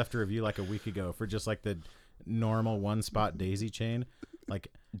be if he left a review like a week ago for just like the normal 1 spot daisy chain. Like,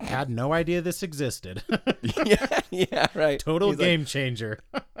 had no idea this existed. yeah, right. Total He's like, game changer.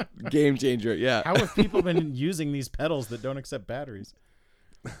 game changer. Yeah. How have people been using these pedals that don't accept batteries?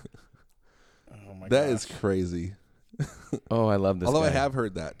 Oh my god. That is crazy. Oh, I love this. Although I guy. have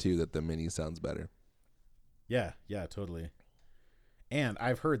heard that too, that the Mini sounds better. Yeah, totally. And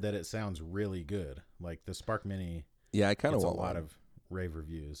I've heard that it sounds really good. Like the Spark Mini Yeah, I kind of gets a want lot one. of rave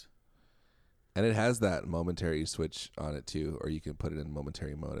reviews. And it has that momentary switch on it too, or you can put it in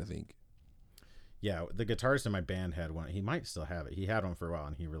momentary mode, I think. Yeah, the guitarist in my band had one. He might still have it. He had one for a while,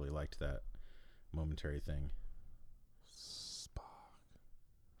 and he really liked that momentary thing.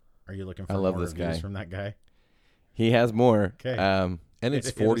 Are you looking for I love more this reviews guy. from that guy? He has more. Okay. And it's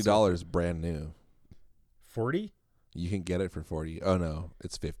It is $40 brand new. 40? You can get it for 40. Oh no,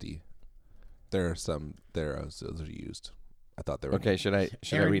 it's 50. There are those are used. I thought they were Okay, should I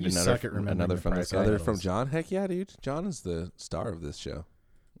Aaron, read you another suck at remembering another the from price this of guy? Other titles. from John? Heck yeah, dude. John is the star of this show.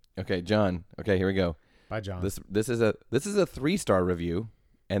 Okay, John. Okay, here we go. By John. This is a 3-star review,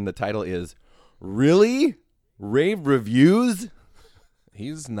 and the title is "Really Rave Reviews." He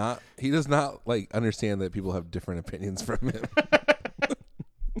does not like understand that people have different opinions from him.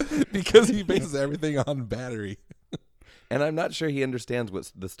 Because he bases everything on battery. And I'm not sure he understands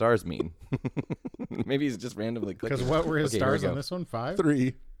what the stars mean. Maybe he's just randomly clicking. Because what were his Okay, here we stars go. on this one? 5?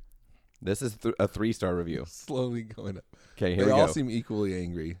 3 This is a 3-star review. slowly going up. Okay, here They we all go. seem equally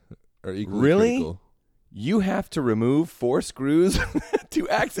angry or equally Really? critical. You have to remove 4 screws to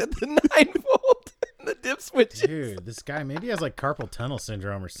access the 9-volt and the dip switch. Dude, this guy maybe has like carpal tunnel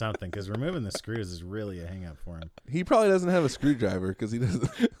syndrome or something, because removing the screws is really a hang up for him. He probably doesn't have a screwdriver because he doesn't.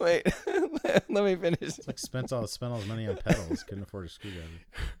 Wait, let me finish. It's like spent all his money on pedals, couldn't afford a screwdriver.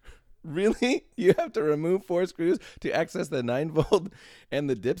 Really? You have to remove 4 screws to access the 9-volt and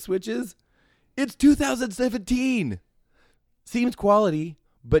the dip switches? It's 2017. Seems quality,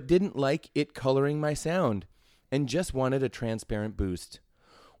 but didn't like it coloring my sound and just wanted a transparent boost.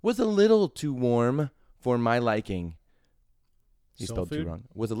 Was a little too warm for my liking. He Soul spelled too food? wrong.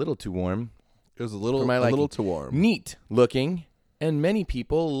 Was a little too warm. It was a little For my liking. too warm. Neat looking, and many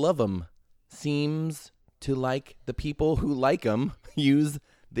people love 'em. Seems to like the people who like 'em use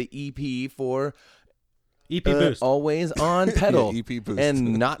the EP for EP Boost. always on pedal, Yeah, EP Boost.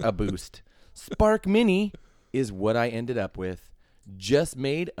 and not a boost. Spark Mini is what I ended up with. Just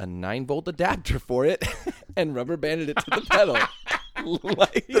made a 9-volt adapter for it and rubber banded it to the pedal.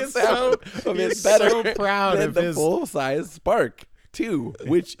 Like the is sound of he it is better so proud than of the his- full size Spark 2,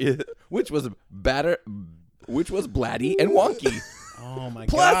 which was blatty and wonky. Oh my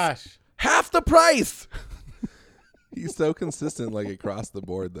Plus- gosh. Half the price. He's so consistent, like across the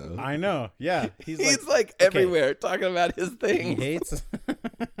board, though. I know. Yeah. He's like okay. everywhere talking about his He thing. hates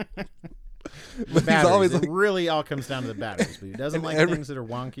But the batteries. always It like really all comes down to the batteries. But he doesn't And like every- things that are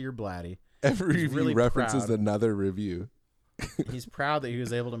wonky or blatty. every he's review really references proud. another review. He's proud that he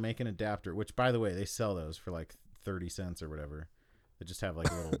was able to make an adapter, which, by the way, they sell those for like 30 cents or whatever. They just have like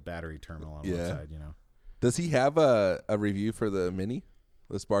a little battery terminal on one Yeah. side, you know. Does he have a review for the Mini,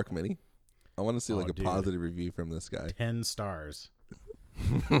 the Spark Mini? I want to see Oh, like a dude. positive review from this guy. 10 stars.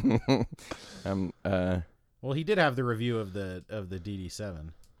 Well, he did have the review of the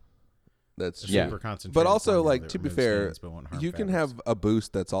DD7. That's The true. Yeah. super concentrated But also, formula like, that to be removes fair, stains but won't harm you can fabrics. have a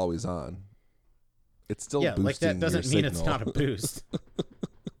boost that's always on. It's still yeah, boosting like that doesn't your mean it's signal. not a boost.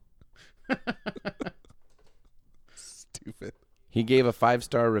 Stupid. he gave a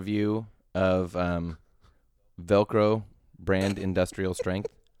 5-star review of Velcro brand industrial strength.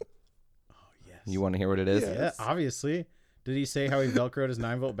 Yes. You want to hear what it is? Yeah, obviously. Did he say how he velcroed his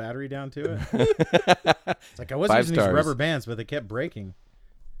 9-volt battery down to it? It's like I was 5 using these stars. rubber bands, but they kept breaking.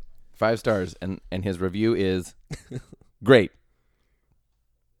 5 stars, and his review is great.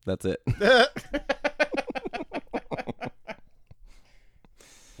 That's it.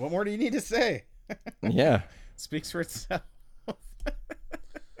 What more do you need to say? Yeah. Speaks for itself.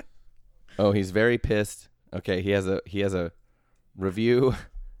 Oh, he's very pissed. Okay, he has a review.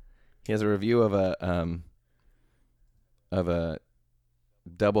 He has a review of a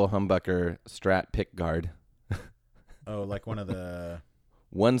double humbucker Strat pick guard. Oh, like one of the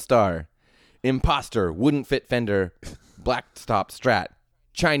 1 star. Imposter wouldn't fit fender. Black stop Strat.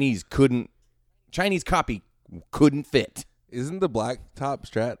 Chinese copy couldn't fit. Isn't the Black Top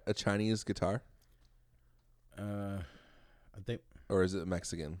Strat a Chinese guitar, I or is it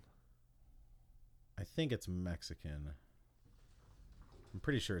Mexican? think it's Mexican. I'm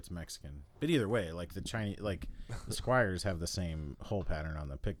pretty sure it's Mexican. But either way, like the Chinese, like the Squires have the same hole pattern on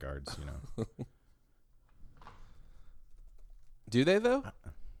the pick guards, you know. Do they though?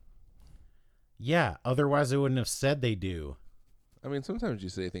 Yeah, otherwise they wouldn't have said they do. I mean, sometimes you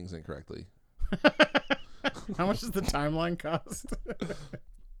say things incorrectly. How much does the timeline cost?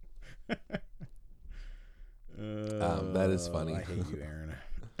 That is funny. I hate you, Aaron.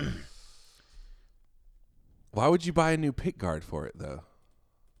 Why would you buy a new pick guard for it though?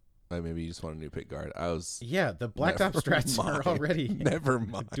 Like maybe you just want a new pick guard. Yeah, the blacktop Never strats are mind. already Never a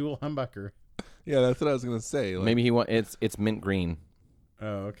mind. dual humbucker. Yeah, that's what I was gonna say. Like, Maybe it's mint green.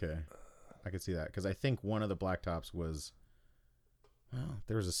 Oh, okay. I could see that because I think one of the blacktops was. Well,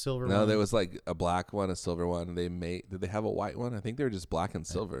 there was a silver one. no, there was like a black one, a silver one. Did they have a white one? I think they were just black and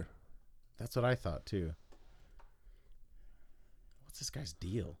silver. That's what I thought too. What's this guy's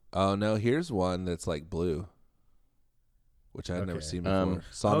deal? Oh no, here's one that's like blue, which I'd never Okay. seen before.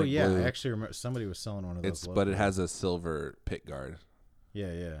 Sonic oh yeah, Blue. I actually remember somebody was selling one of those. But it locally. has a silver pick guard.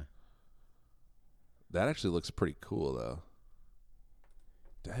 Yeah. That actually looks pretty cool though.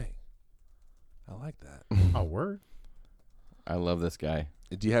 Dang, I like that. Oh, word. I love this guy.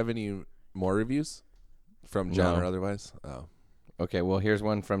 Do you have any more reviews from John No. or otherwise? Oh, Okay, well here's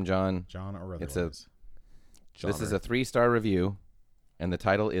one from John. John or It's otherwise. John This is a 3-star review, and the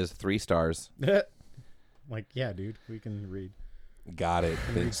title is 3 stars. Like, yeah, dude, we can read. got it. We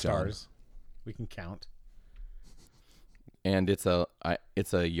can read Thanks, John. stars. We can count. And it's a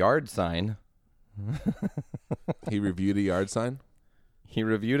yard sign. He reviewed a yard sign. He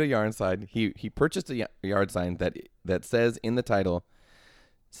reviewed a yard sign. He purchased a yard sign that says in the title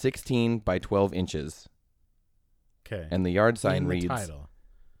 16 by 12 inches. Okay. And the yard sign in reads the title.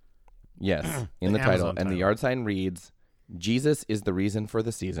 yes, in The the title. Amazon And the title. yard sign reads Jesus is the reason for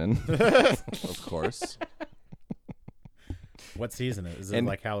the season. Of course. What season is it? Is it And-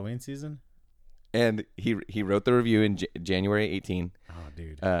 like Halloween season? And he wrote the review in January 18. Oh,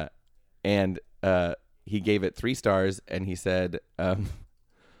 dude. And he gave it 3 stars, and he said,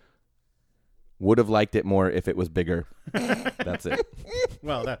 would have liked it more if it was bigger. That's it.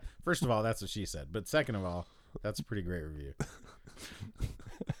 Well, that first of all, that's what she said. But second of all, that's a pretty great review.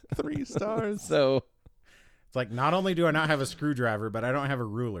 3 stars. So It's like, not only do I not have a screwdriver, but I don't have a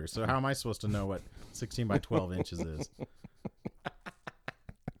ruler. So how am I supposed to know what 16 by 12 inches is?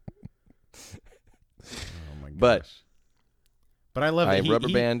 Oh my gosh. But- But I love I that rubber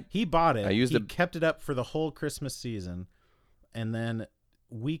band. he bought it. I used he a- kept it up for the whole Christmas season, and then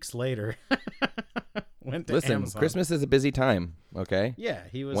weeks later went to Listen, Amazon. Christmas is a busy time, okay? Yeah,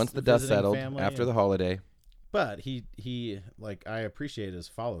 he was Once the dust visiting settled family after and- the holiday. But he like I appreciate his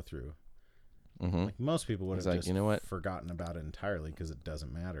follow through. Hmm. Like most people would He's have like, just you know what? forgotten about it entirely because it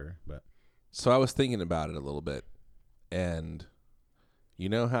doesn't matter. But So I was thinking about it a little bit, and you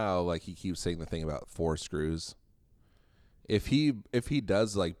know how like he keeps saying the thing about 4 screws. If he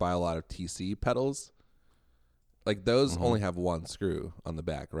does like buy a lot of TC pedals, like those only have 1 screw on the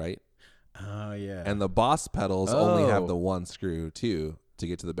back, right? oh yeah, And the Boss pedals only have Oh. the 1 screw too to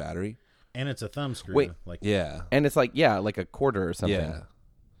get to the battery. and it's a thumb screw. Wait. like Yeah, And it's like, yeah, like a quarter or something. yeah.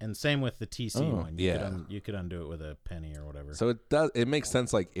 and same with the TC Oh, one. yeah. You could undo it with a penny or whatever. So it makes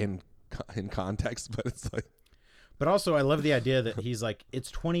sense like in context, but it's like But also, I love the idea that he's like,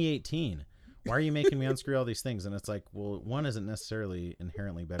 it's 2018. Why are you making me unscrew all these things? And it's like, well, one isn't necessarily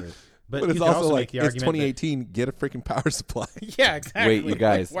inherently better, but, but you it's could also also like make the it's argument 2018. Get a freaking power supply. that, yeah, exactly. Wait, you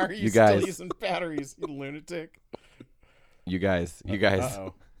guys, Like, why are you, you still guys. using batteries, you lunatic? You guys.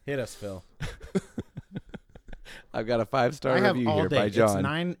 Uh-oh. Hit us, Phil. I've got a 5-star I have review all here day. by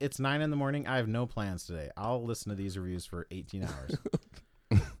John. It's 9 in the morning. I have no plans today. I'll listen to these reviews for 18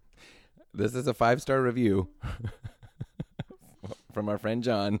 hours. This is a 5-star review from our friend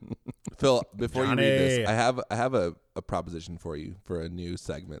John. Phil, before you read this, Johnny. I have a proposition for you for a new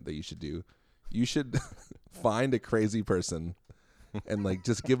segment that you should do. You should find a crazy person and like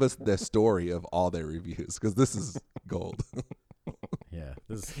just give us the story of all their reviews because this is gold. Yeah,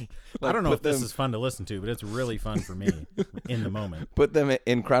 this. I Like, don't know put if this them- is fun to listen to, but it's really fun for me in the moment. Put them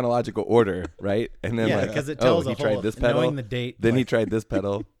in chronological order, right? And then Yeah, like, because it oh, tells he a whole. tried this pedal, Knowing the date, then he like, tried this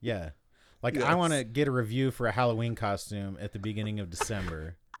pedal. Yeah. Like, I Yes. want to get a review for a Halloween costume at the beginning of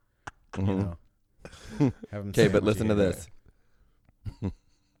December. You know. Okay, but listen to this.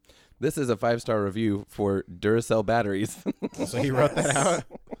 This is a 5-star review for Duracell batteries. So he wrote that out.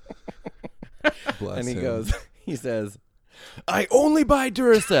 Bless And he him. goes, he says, I only buy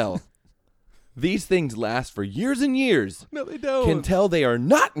Duracell. These things last for years and years. "No, they don't." Can tell they are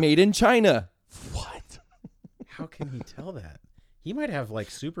not made in China. What? How can he tell that? He might have like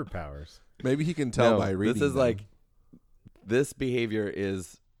superpowers. Maybe he can tell No, by reading. this is them. like, this behavior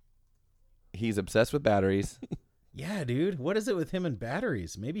is, he's obsessed with batteries. Yeah, dude. What is it with him and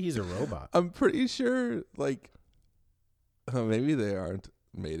batteries? Maybe he's a robot. I'm pretty sure like maybe they aren't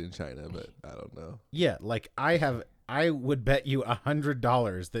made in China, but I don't know. Yeah, like I would bet you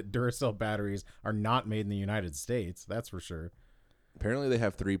 $100 that Duracell batteries are not made in the United States. That's for sure. Apparently, they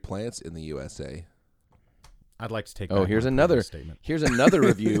have 3 plants in the USA. I'd like to take. Oh, back here's my another. previous statement. Here's another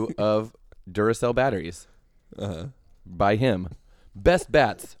review of Duracell batteries by him. Best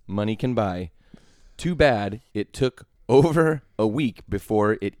bats money can buy. Too bad it took over a week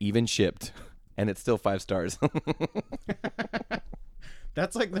before it even shipped, and it's still 5 stars.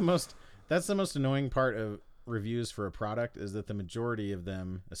 That's like the most. That's the most annoying part of reviews for a product is that the majority of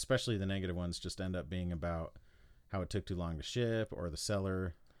them, especially the negative ones, just end up being about how it took too long to ship or the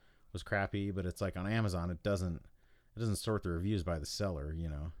seller was crappy. But it's like on Amazon, it doesn't sort the reviews by the seller. You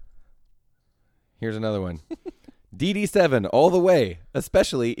know. Here's another one. DD7 all the way,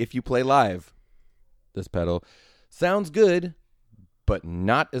 especially if you play live. This pedal sounds good, but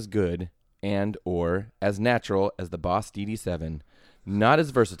not as good and or as natural as the Boss DD7. Not as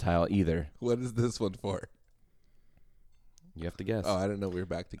versatile either. What is this one for? You have to guess. Oh, I didn't know we were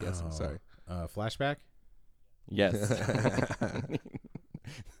back to guessing. Oh. Sorry. Flashback. Yes.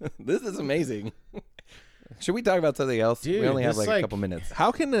 This is amazing. Should we talk about something else? Dude, we only have this, like a like- couple minutes.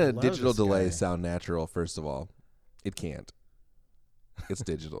 How can a love digital this delay guy. sound natural? First of all, it can't. It's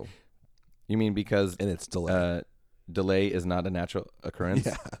digital You mean because and it's delay. delay is not a natural occurrence?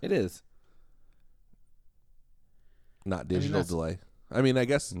 Yeah. It is. Not digital that's- delay. I mean, I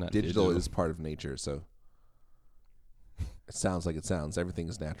guess Not digital digital. is part of nature, so it sounds like it sounds. Everything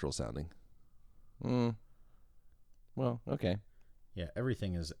is natural sounding. Mm. Well, okay. Yeah,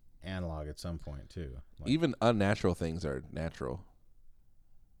 everything is analog at some point too. Like, Even unnatural things are natural.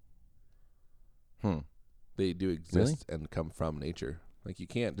 They do exist and come from nature. Like you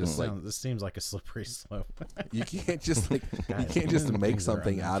can't just this seems like a slippery slope. you can't just like you Guys, can't just even make things that are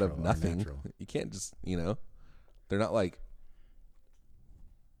something out of unnatural are nothing. natural. You can't just they're not like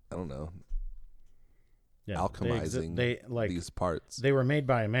I don't know Yeah, alchemizing they like these parts. they were made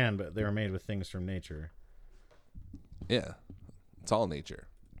by a man, but they were made with things from nature. Yeah, it's all nature.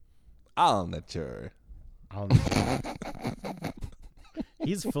 All nature.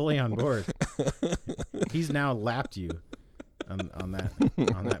 He's fully on board. He's now lapped you on that.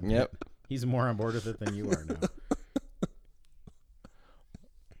 Yep. bit. He's more on board with it than you are now.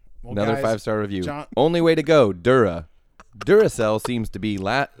 Another guys, 5-star review. John- Only way to go, Dura. Duracell seems to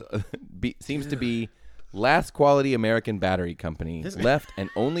be last quality American battery company, left and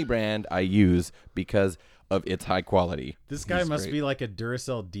only brand I use because of its high quality. This guy must great. be like a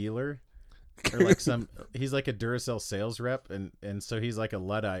Duracell dealer, or like he's like a Duracell sales rep, and so he's like a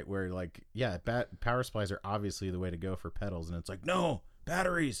Luddite where like, yeah, power supplies are obviously the way to go for pedals, and it's like, no,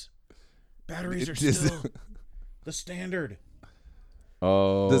 batteries are still the standard.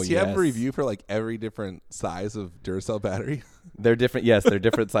 Oh, Does he have yes. a review for like every different size of Duracell battery? They're different. Yes, they're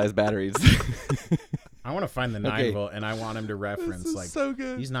different size batteries. I want to find the 9 Okay. volt, and I want him to reference is like so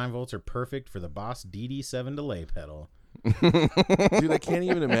good. these 9 volts are perfect for the Boss DD7 delay pedal, Dude, I can't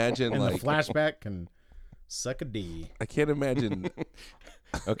even imagine and like the flashback can suck a D. I can't imagine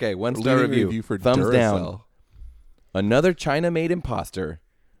Okay, 1-star leaving a review. for Thumbs Duracell. down. Another China-made imposter.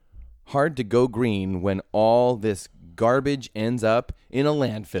 Hard to go green when all this garbage ends up in a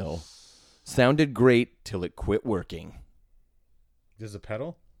landfill. Sounded great till it quit working. This is a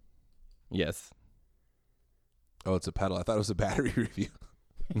pedal. Yes. Oh, it's a pedal. I thought it was a battery review.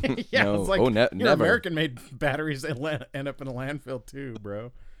 Yeah, No. it's like Oh, your never. American-made batteries that end up in a landfill too,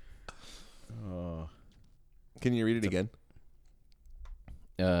 bro. Oh, Can you read it again?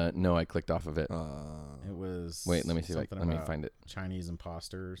 No, I clicked off of it. it was. Wait, let me see. something Let me about find it. Chinese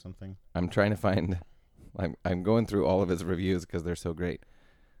imposter or something. I'm trying to find. I'm going through all of his reviews because they're so great.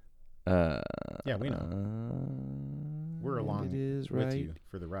 Yeah, we know. We're and along it is with right you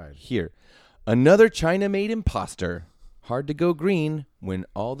for the ride. here. Another China-made imposter. Hard to go green when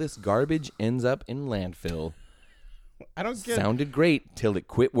all this garbage ends up in landfill. I don't get. Sounded great till it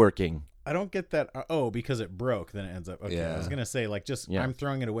quit working. I don't get that. Oh, because it broke, then it ends up. Okay, I was Yeah. gonna say like just Yeah. I'm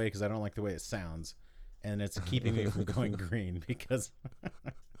throwing it away because I don't like the way it sounds, and it's keeping me from going green because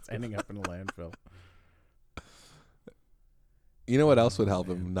it's ending up in a landfill. You know what else would help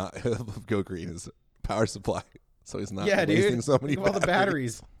him not go green is power supply. So he's not Yeah, wasting dude. so many Look at all the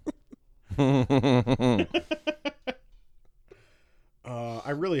batteries.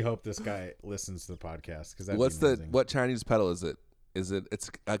 I really hope this guy listens to the podcast because what Chinese pedal is it? It's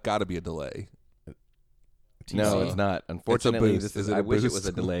got to be a delay. No, it's not. Unfortunately, boost. this Is is. it a I wish it boost? was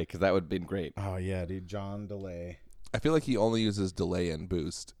a delay because that would have been great. Oh yeah, dude, John Delay, I feel like he only uses delay and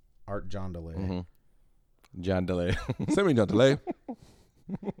boost. Art John Delay. Mhm. John Delay. Send me John delay.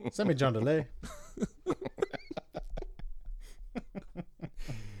 Send me John Delay.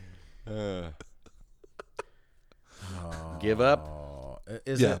 Give up. Oh,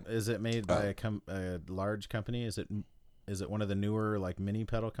 is Yeah. it made by a large company? Is it one of the newer like mini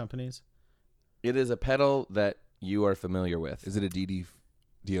pedal companies? It is a pedal that you are familiar with. Is it a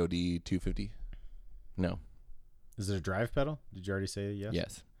DOD 250? No. Is it a drive pedal? Did you already say yes?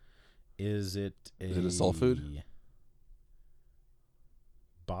 Yes. Is it a soul food?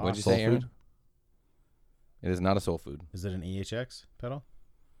 Boss? What'd you Soul say, Aaron? food? It is not a soul food. Is it an EHX pedal?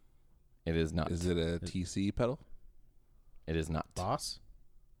 It is not. Is it a TC pedal? It is not. Boss?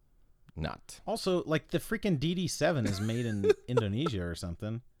 Not. Also, like the freaking DD7 is made in Indonesia or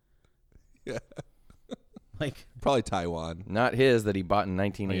something. Yeah. Like, Probably Taiwan. Not his that he bought in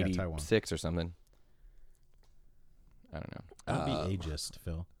Taiwan. 1986 or something. I don't know. don't be ageist,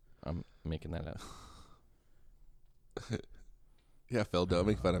 Phil. I'm making that up. Yeah, Phil, don't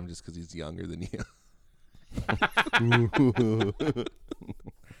make fun of him just because he's younger than you.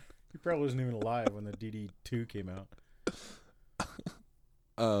 He probably wasn't even alive when the DD2 came out.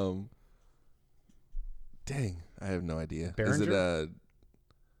 Dang, I have no idea. Behringer? Is it a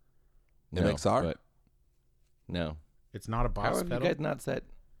No, MXR? but no. It's not a How Boss have pedal. you guys not said?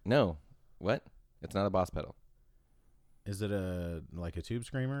 No. What? It's not a Boss pedal. Is it like a tube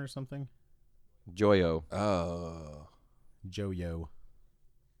screamer or something? Joyo. Oh, Joyo.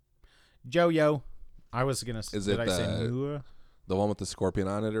 Joyo. I was gonna. Is did it I say the- Mua? the one with the scorpion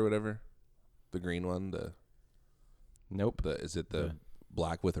on it or whatever? The green one. Nope. Is it the The-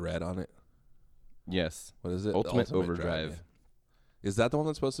 black with red on it? Yes. What is it? The Ultimate Drive, Overdrive. yeah. Is that the one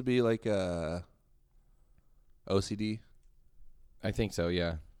that's supposed to be like OCD? I think so,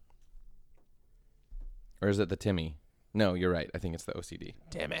 yeah. Or is it the Timmy? No, you're right. I think it's the OCD.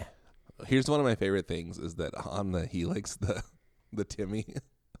 Damn it. Here's one of my favorite things is that on the Helix, the Timmy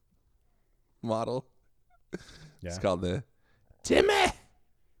model, Yeah. it's called the Timmy.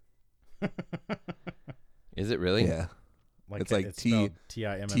 Is it really? Yeah. Like It's like it's spelled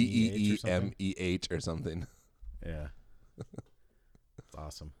TIMMEH or something. TEEMEH or something. Yeah. It's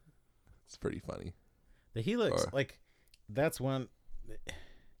awesome. It's pretty funny. The Helix, Or- like, that's one.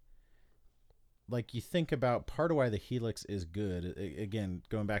 Like, you think about part of why the Helix is good. Again,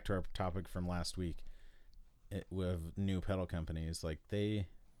 going back to our topic from last week with new pedal companies, like, they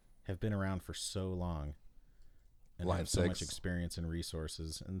have been around for so long and Line have so much 6. experience and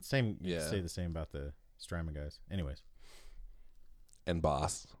resources. And same, you could Yeah. say the same about the Strymon guys. Anyways, And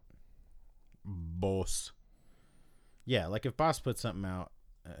Boss. Boss. Yeah, like if Boss puts something out,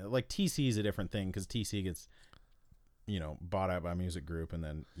 like TC is a different thing because TC gets, bought out by a music group and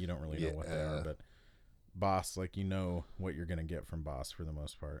then you don't really know what they Yeah. are. But Boss, like you know what you're gonna get from Boss for the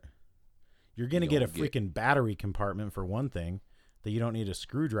most part. You're gonna get a freaking battery compartment for one thing that you don't need a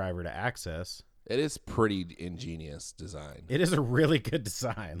screwdriver to access. It is pretty ingenious design. It is a really good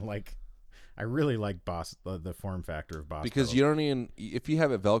design. Like, I really like Boss, the form factor of Boss. Because pedals. you don't even, if you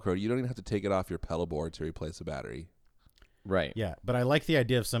have it Velcro, you don't even have to take it off your pedal board to replace a battery. Right. Yeah, but I like the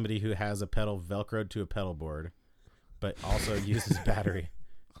idea of somebody who has a pedal Velcroed to a pedal board, but also uses battery.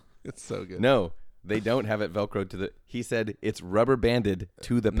 It's so good. No, they don't have it Velcroed to the. He said it's rubber banded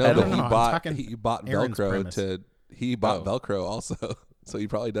to the No, pedal. but no, he I'm bought talking Aaron's Velcro premise. he bought Oh. Velcro also. So he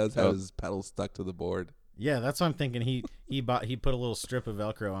probably does have Oh. his pedals stuck to the board. Yeah, that's what I'm thinking. He put a little strip of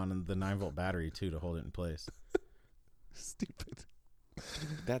Velcro on the 9-volt battery too to hold it in place. Stupid.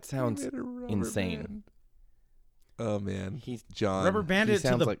 That sounds Made a rubber insane. band. Oh man. He's John. Rubber banded to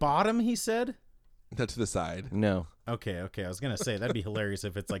sounds the like- bottom, he said. No, to the side. no. Okay. I was gonna say that'd be hilarious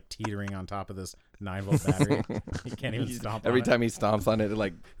if it's like teetering on top of this 9-volt battery. He can't even stomp. Every on time he stomps on it, it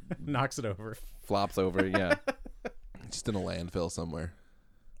like it. Knocks it over. flops over. Yeah. Just in a landfill somewhere.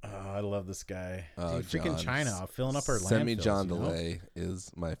 Oh, I love this guy. Oh, Dude, freaking John. China filling up our Send me landfills, John you know? DeLay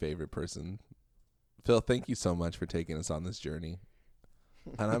is my favorite person. Phil, thank you so much for taking us on this journey.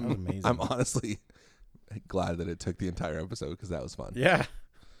 And That was amazing. I'm honestly glad that it took the entire episode because that was fun. Yeah,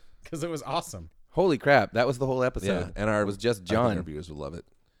 because it was awesome. Holy crap! That was the whole episode. Yeah, and our it was just I think our John. viewers would love it.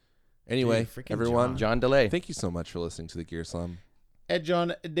 Anyway, Dude, freaking everyone, John DeLay. thank you so much for listening to the Gear Slum.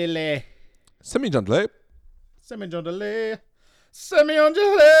 John Delay. Send me John DeLay. Send me John Delay. Send me on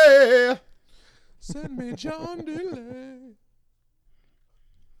Delay. Send me John DeLay.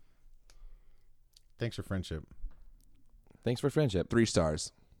 Thanks for friendship. Thanks for friendship. 3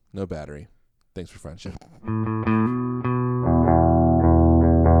 stars. No battery. Thanks for friendship.